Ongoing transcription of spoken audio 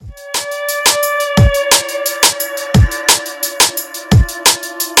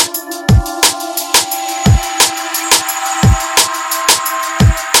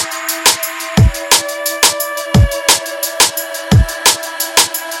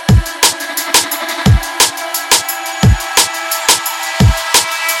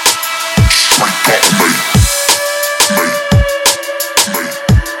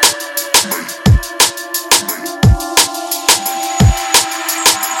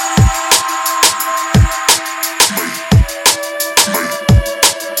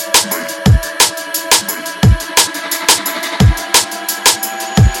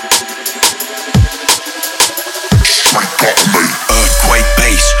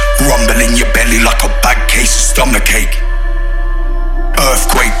bad case of stomachache.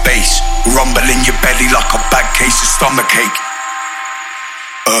 Earthquake bass, rumble in your belly like a bad case of stomachache.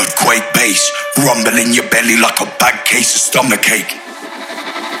 Earthquake bass, rumble in your belly like a bad case of stomachache.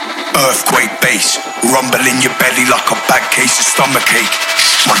 Earthquake bass, rumble in your belly like a bad case of stomachache.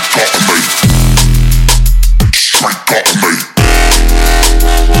 Straight got me. Straight got me.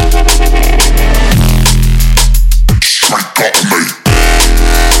 Straight got me.